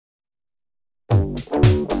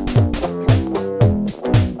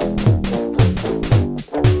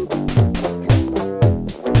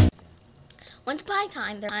Once upon a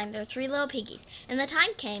time, there were three little piggies, and the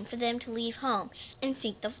time came for them to leave home and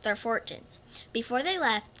seek their fortunes. Before they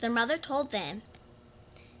left, their mother told them,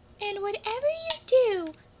 "And whatever you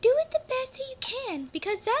do it the best that you can,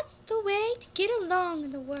 because that's the way to get along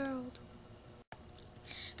in the world."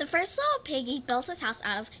 The first little piggy built his house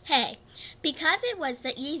out of hay, because it was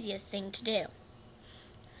the easiest thing to do.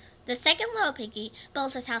 The second little piggy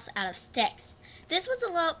built his house out of sticks. This was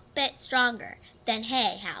a little bit stronger than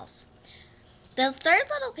hay house. The third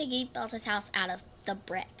little piggy built his house out of the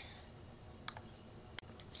bricks.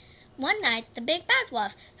 One night, the big bad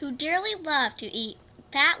wolf, who dearly loved to eat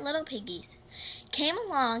fat little piggies, came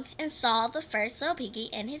along and saw the first little piggy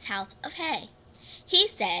in his house of hay. He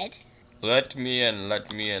said, let me in,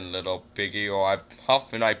 little piggy, or I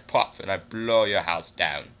huff and I puff and I blow your house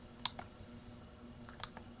down."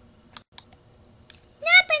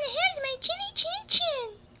 "Not by the hairs of my chinny chin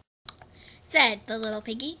chin," said the little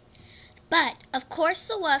piggy. But, of course,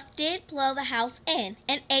 the wolf did blow the house in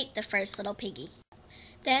and ate the first little piggy.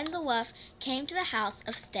 Then the wolf came to the house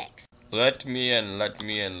of sticks. Let me in,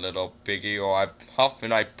 little piggy, or I huff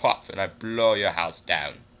and I puff and I blow your house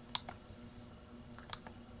down."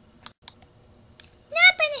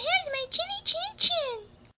 "Not by the hairs of my chinny chin chin,"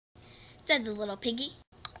 said the little piggy.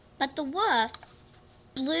 But the wolf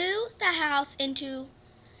blew the house into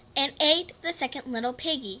and ate the second little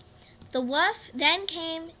piggy. The wolf then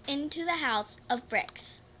came into the house of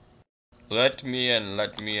bricks. Let me in,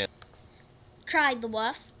 cried the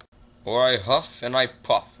wolf. or I huff and I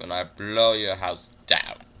puff and I blow your house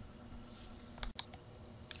down."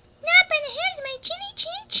 "Not by the hairs of my chinny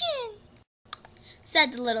chin chin,"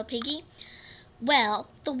 said the little piggy. Well,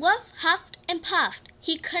 the wolf huffed and puffed.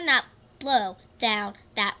 He could not blow down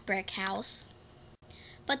that brick house.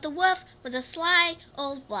 But the wolf was a sly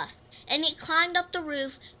old wolf, and he climbed up the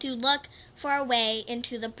roof to look for a way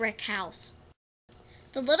into the brick house.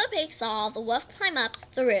 The little pig saw the wolf climb up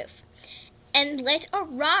the roof and lit a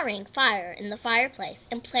roaring fire in the fireplace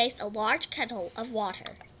and placed a large kettle of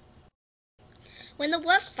water. When the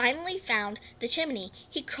wolf finally found the chimney,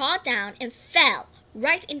 he crawled down and fell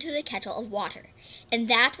right into the kettle of water. And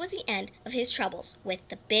that was the end of his troubles with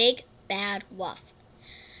the big bad wolf.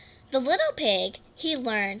 The little pig, he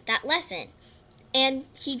learned that lesson, and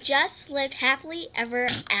he just lived happily ever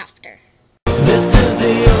after. This is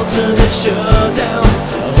the ultimate showdown,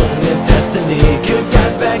 ultimate destiny. Good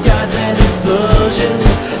guys, bad guys, and explosions.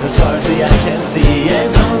 As far as the eye can see,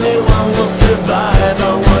 and only one will survive.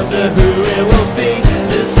 I wonder who it will be.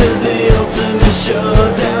 This is the ultimate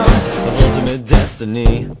showdown of ultimate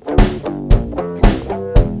destiny.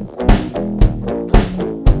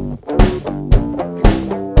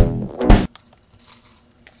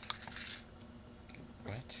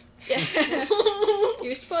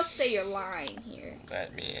 You're supposed to say your line here.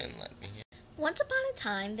 Let me in. Once upon a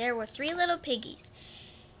time, there were three little piggies,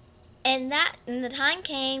 and the time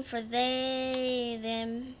came for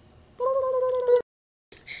them.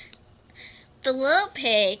 The little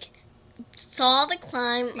pig saw the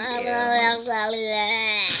climb.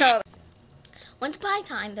 So, once upon a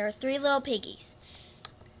time, there were three little piggies,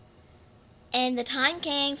 and the time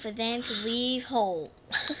came for them to leave home.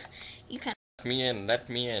 Let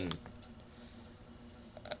me in.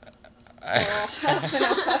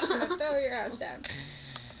 Throw your house down.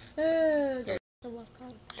 The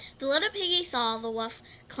little piggy saw the wolf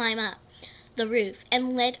climb up the roof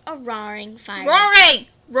and lit a roaring fire.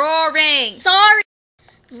 Roaring! Sorry!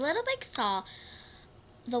 The little pig saw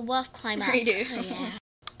the wolf climb up. I do. Oh, yeah.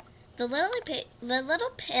 The little pig.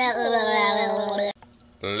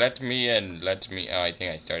 Let me in. Oh, I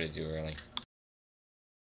think I started too early.